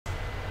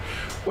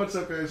What's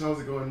up guys, how's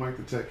it going?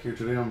 MikeTheTech here.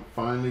 Today I'm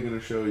finally going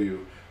to show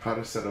you how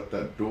to set up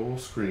that dual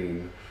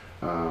screen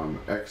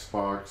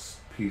Xbox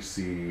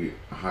PC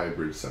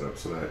hybrid setup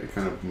so that it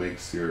kind of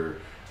makes your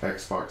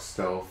Xbox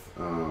stealth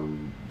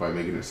by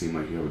making it seem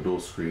like you have a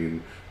dual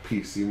screen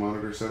PC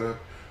monitor setup,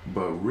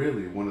 but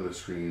really one of the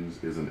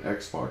screens is an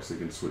Xbox that you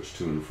can switch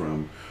to and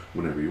from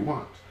whenever you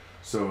want.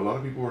 So a lot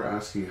of people were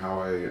asking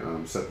how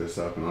I set this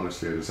up, and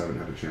honestly I just haven't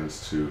had a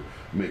chance to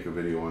make a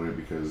video on it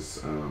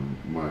because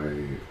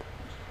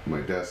my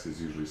desk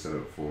is usually set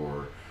up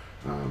for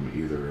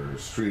either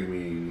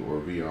streaming or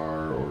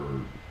VR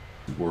or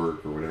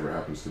work or whatever it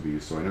happens to be,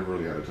 so I never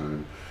really had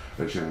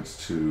a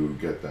chance to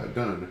get that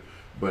done.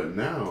 But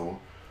now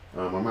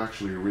I'm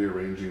actually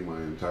rearranging my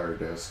entire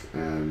desk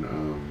and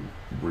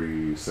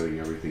resetting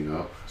everything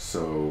up,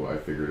 so I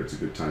figured it's a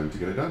good time to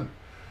get it done.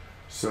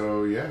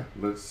 So yeah,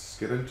 let's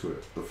get into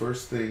it. The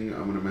first thing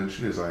I'm going to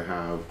mention is I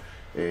have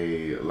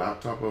a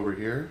laptop over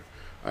here.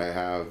 I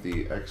have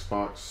the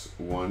Xbox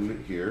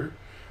One here.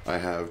 I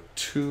have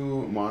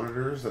two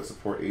monitors that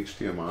support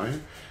HDMI,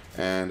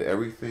 and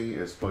everything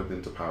is plugged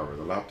into power.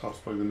 The laptop's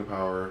plugged into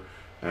power,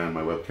 and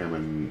my webcam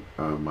and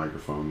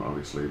microphone,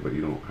 obviously, but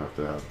you don't have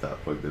to have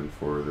that plugged in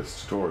for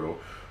this tutorial.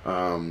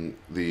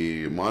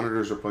 The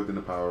monitors are plugged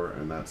into power,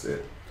 and that's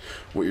it.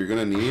 What you're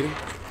gonna need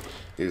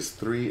is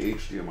 3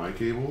 HDMI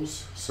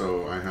cables.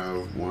 So I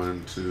have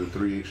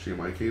 3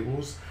 HDMI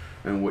cables,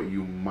 and what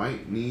you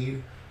might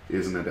need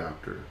is an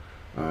adapter.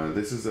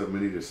 This is a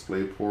mini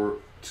display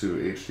port to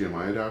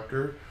HDMI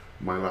adapter.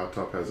 My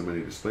laptop has a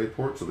mini display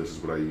port, so this is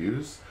what I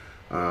use.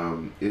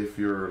 If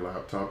your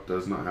laptop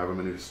does not have a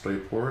mini display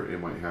port,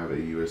 it might have a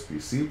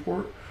USB-C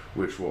port,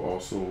 which will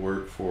also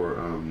work for,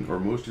 or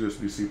most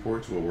USB-C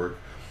ports will work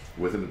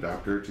with an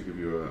adapter to give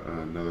you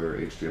another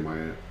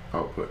HDMI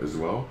output as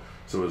well.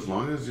 So as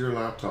long as your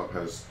laptop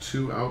has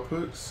 2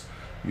 outputs,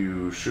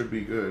 you should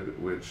be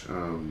good, which,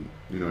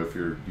 you know, if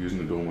you're using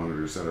a dual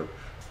monitor setup,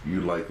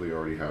 you likely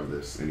already have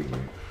this anyway.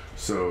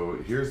 So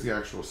here's the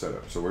actual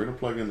setup. So we're going to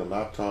plug in the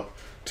laptop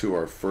to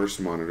our first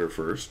monitor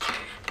first.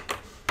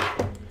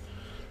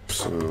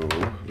 So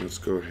let's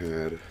go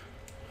ahead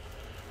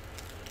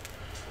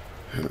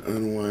and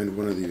unwind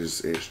one of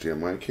these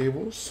HDMI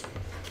cables.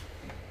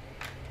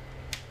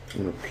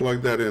 I'm going to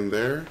plug that in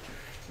there,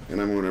 and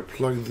I'm going to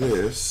plug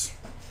this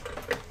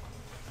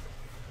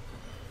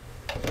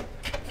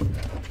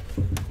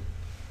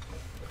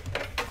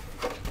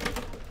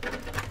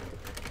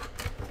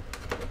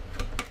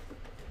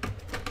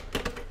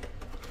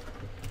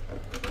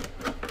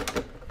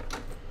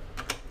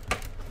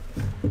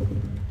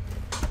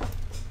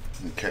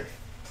Okay.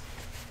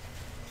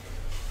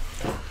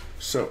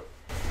 So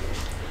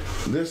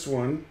this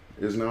one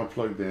is now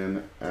plugged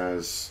in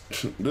as a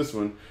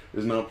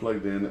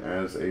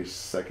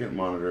second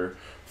monitor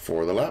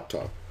for the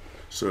laptop.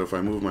 So if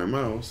I move my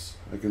mouse,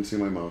 I can see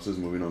my mouse is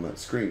moving on that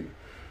screen.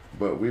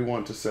 But we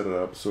want to set it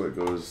up so it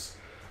goes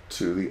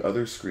to the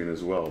other screen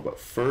as well. But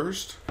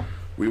first,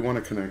 we want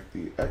to connect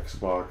the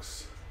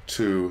Xbox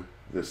to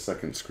this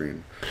second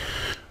screen.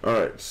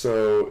 Alright,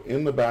 so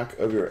in the back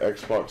of your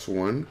Xbox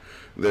One,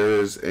 there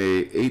is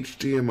a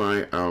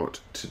HDMI out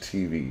to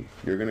TV.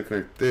 You're going to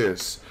connect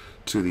this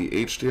to the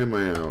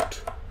HDMI out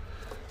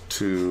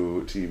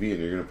to TV, and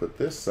you're going to put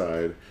this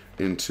side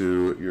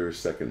into your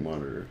second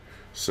monitor.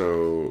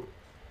 So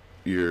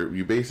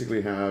you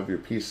basically have your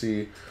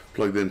PC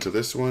plugged into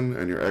this one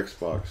and your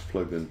Xbox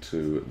plugged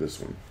into this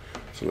one.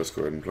 So let's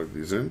go ahead and plug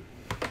these in.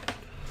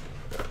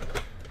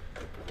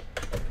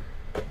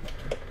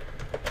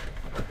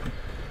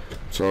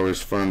 It's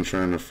always fun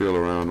trying to feel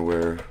around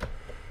where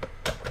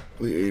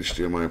the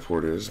HDMI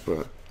port is,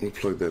 but we'll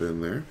plug that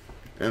in there.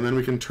 And then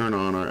we can turn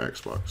on our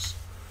Xbox.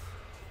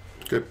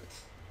 Good.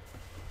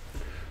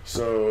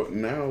 So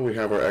now we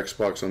have our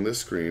Xbox on this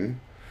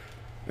screen,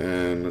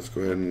 and let's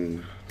go ahead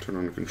and turn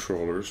on the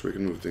controller so we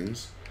can move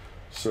things.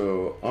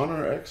 So on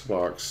our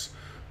Xbox,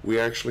 we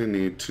actually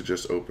need to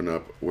just open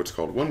up what's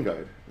called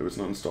OneGuide. If it's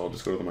not installed,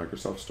 just go to the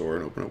Microsoft Store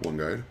and open up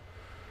OneGuide.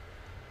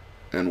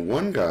 And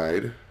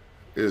OneGuide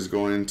is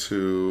going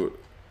to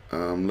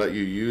let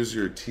you use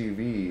your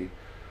TV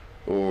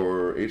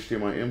or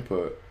HDMI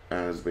input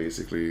as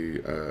basically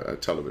a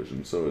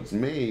television. So it's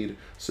made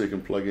so you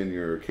can plug in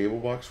your cable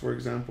box, for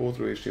example,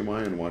 through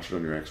HDMI and watch it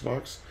on your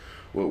Xbox.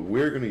 What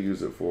we're going to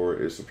use it for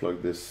is to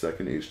plug this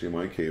second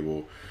HDMI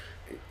cable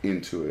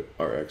into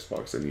our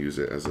Xbox and use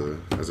it as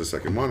a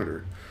second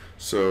monitor.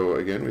 So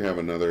again, we have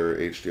another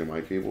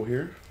HDMI cable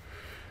here,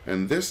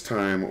 and this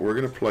time we're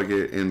going to plug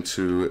it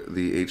into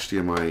the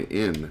HDMI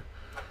in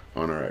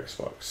on our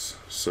Xbox.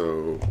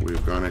 So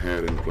we've gone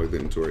ahead and plugged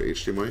it into our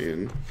HDMI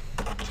in.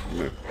 I'm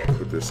going to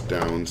put this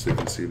down so you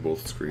can see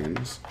both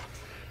screens.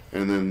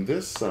 And then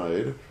this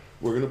side,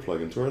 we're going to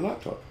plug into our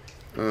laptop.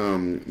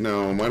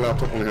 Now, my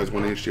laptop only has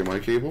one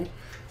HDMI cable,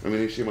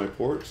 HDMI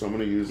port, so I'm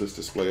going to use this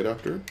display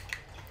adapter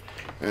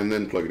and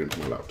then plug it into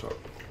my laptop.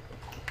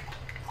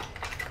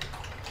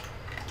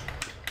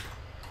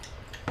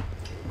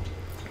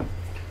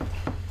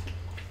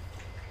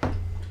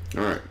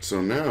 Alright, so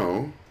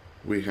now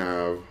we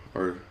have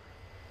our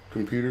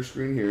computer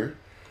screen here,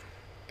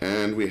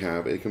 and we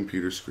have a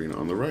computer screen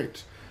on the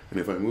right. And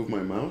if I move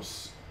my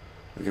mouse,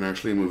 I can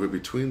actually move it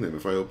between them.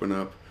 If I open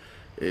up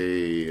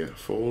a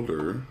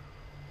folder,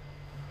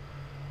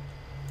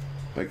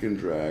 I can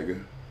drag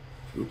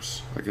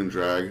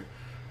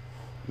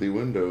the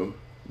window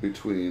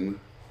between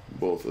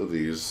both of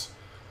these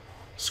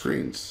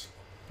screens.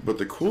 But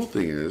the cool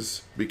thing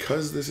is,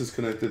 because this is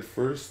connected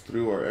first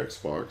through our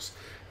Xbox,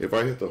 if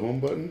I hit the home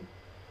button,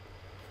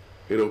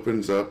 it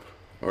opens up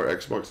our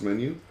Xbox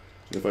menu.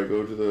 If I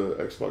go to the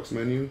Xbox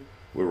menu,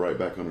 we're right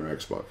back on our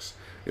Xbox.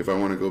 If I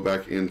want to go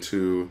back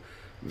into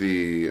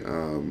the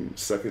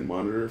second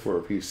monitor for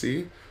our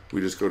PC, we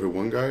just go to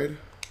One Guide,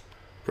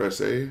 press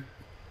A,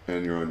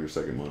 and you're on your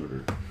second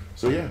monitor.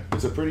 So yeah,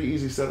 it's a pretty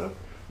easy setup,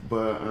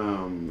 but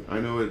I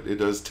know it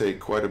does take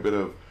quite a bit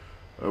of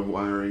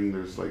wiring.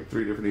 There's like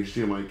 3 different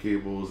HDMI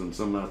cables, and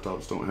some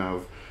laptops don't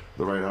have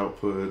the right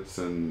outputs,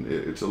 and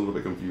it's a little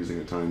bit confusing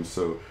at times.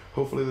 So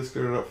hopefully this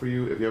cleared it up for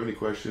you. If you have any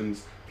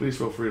questions, please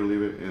feel free to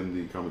leave it in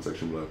the comment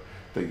section below.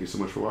 Thank you so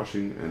much for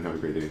watching, and have a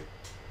great day.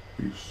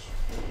 Peace.